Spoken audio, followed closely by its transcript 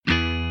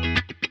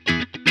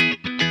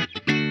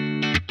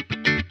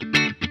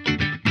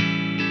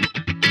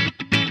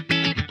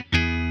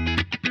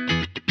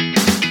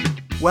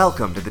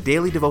Welcome to the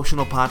daily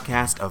devotional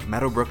podcast of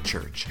Meadowbrook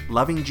Church,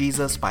 loving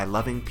Jesus by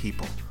loving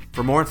people.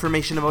 For more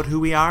information about who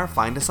we are,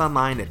 find us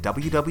online at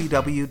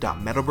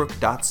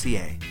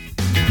www.meadowbrook.ca.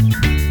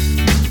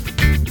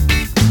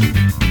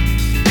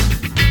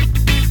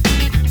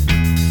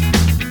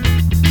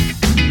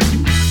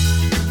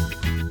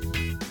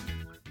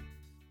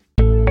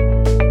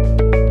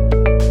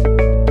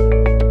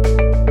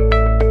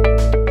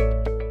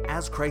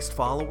 As Christ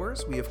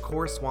followers, we of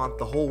course want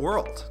the whole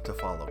world to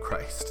follow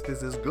Christ.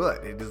 This is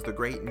good. It is the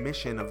great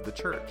mission of the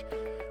church.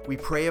 We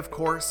pray, of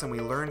course, and we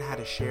learn how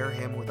to share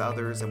Him with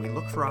others, and we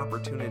look for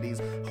opportunities.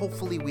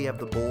 Hopefully we have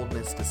the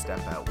boldness to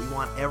step out. We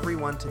want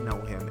everyone to know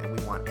Him, and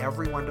we want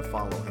everyone to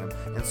follow Him,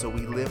 and so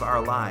we live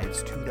our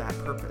lives to that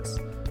purpose.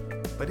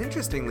 But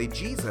interestingly,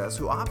 Jesus,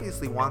 who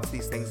obviously wants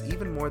these things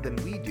even more than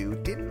we do,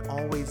 didn't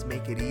always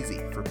make it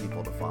easy for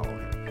people to follow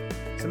Him.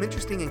 Some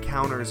interesting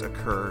encounters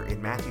occur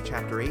in Matthew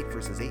chapter 8,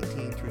 verses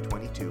 18 through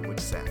 22,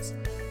 which says,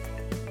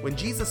 "When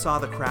Jesus saw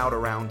the crowd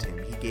around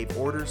him, he gave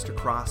orders to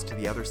cross to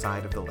the other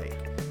side of the lake.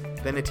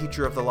 Then a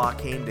teacher of the law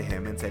came to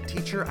him and said,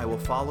 'Teacher, I will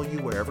follow you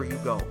wherever you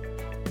go.'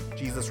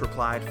 Jesus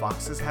replied,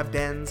 'Foxes have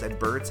dens and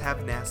birds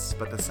have nests,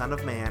 but the Son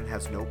of Man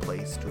has no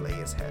place to lay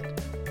his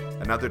head.'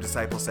 Another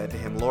disciple said to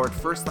him, 'Lord,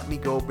 first let me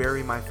go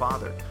bury my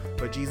father.'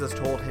 But Jesus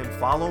told him,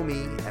 'Follow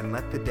me and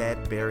let the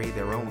dead bury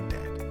their own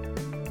dead.'"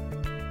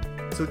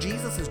 So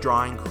Jesus is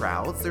drawing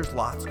crowds. There's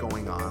lots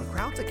going on.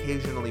 Crowds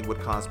occasionally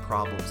would cause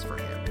problems for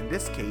him. In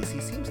this case,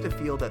 he seems to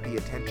feel that the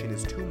attention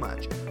is too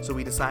much, so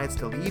he decides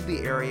to leave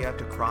the area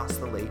to cross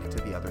the lake to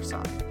the other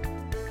side.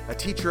 A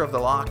teacher of the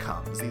law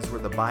comes. These were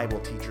the Bible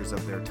teachers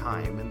of their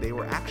time, and they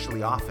were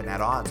actually often at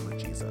odds with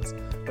Jesus.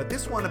 But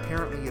this one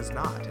apparently is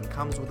not, and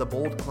comes with a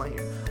bold claim: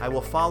 "I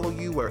will follow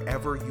you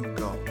wherever you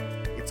go."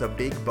 It's a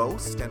big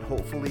boast, and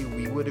hopefully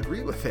we would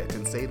agree with it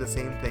and say the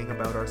same thing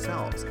about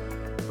ourselves.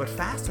 But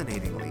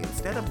fascinatingly,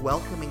 instead of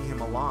welcoming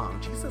him along,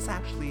 Jesus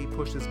actually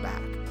pushes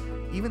back.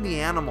 "Even the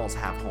animals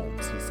have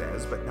homes," he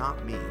says, "but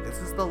not me. This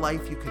is the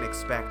life you can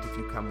expect if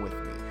you come with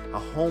me, a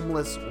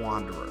homeless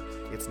wanderer.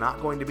 It's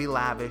not going to be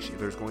lavish.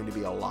 There's going to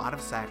be a lot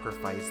of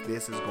sacrifice.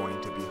 This is going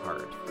to be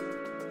hard."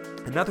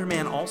 Another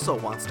man also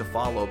wants to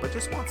follow, but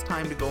just wants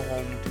time to go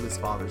home to his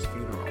father's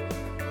funeral.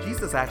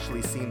 Jesus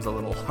actually seems a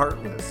little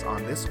heartless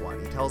on this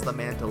one. He tells the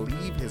man to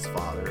leave his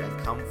father and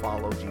come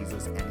follow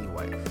Jesus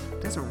anyway.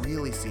 It doesn't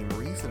really seem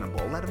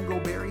reasonable. Let him go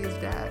bury his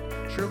dad.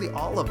 Surely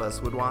all of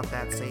us would want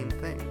that same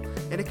thing.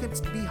 And it could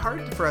be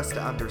hard for us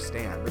to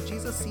understand, but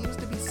Jesus seems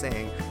to be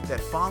saying that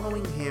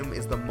following him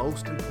is the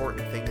most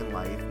important thing in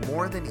life,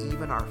 more than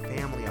even our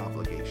family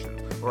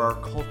obligations or our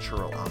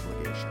cultural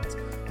obligations.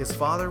 His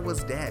father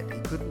was dead.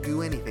 He couldn't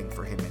do anything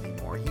for him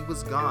anymore. He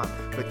was gone,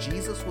 but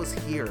Jesus was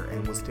here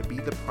and was to be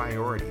the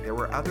priority. There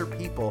were other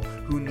people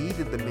who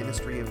needed the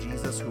ministry of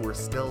Jesus who were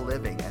still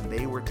living, and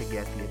they were to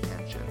get the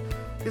attention.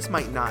 This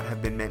might not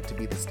have been meant to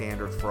be the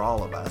standard for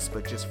all of us,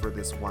 but just for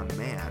this one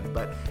man.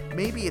 But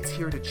maybe it's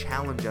here to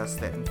challenge us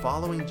that in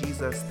following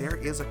Jesus, there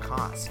is a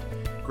cost.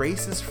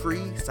 Grace is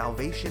free,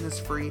 salvation is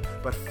free,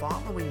 but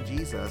following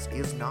Jesus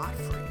is not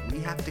free. We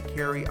have to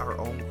carry our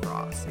own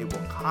cross. It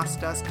will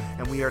cost us,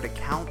 and we are to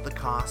count the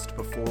cost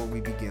before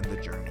we begin the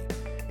journey.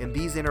 In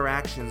these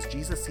interactions,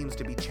 Jesus seems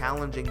to be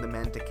challenging the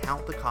men to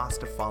count the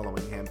cost of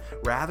following him,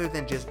 rather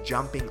than just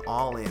jumping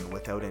all in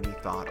without any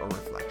thought or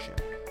reflection.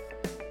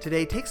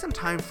 Today, take some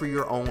time for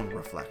your own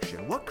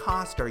reflection. What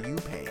cost are you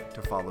paying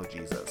to follow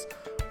Jesus?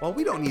 While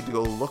we don't need to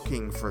go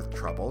looking for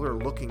trouble or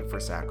looking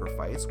for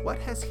sacrifice, what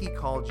has he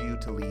called you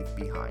to leave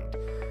behind?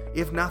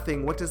 If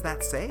nothing, what does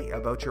that say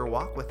about your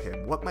walk with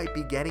him? What might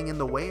be getting in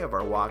the way of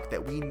our walk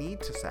that we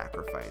need to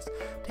sacrifice?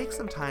 Take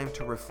some time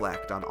to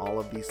reflect on all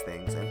of these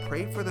things and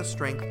pray for the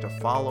strength to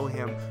follow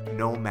him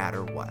no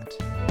matter what.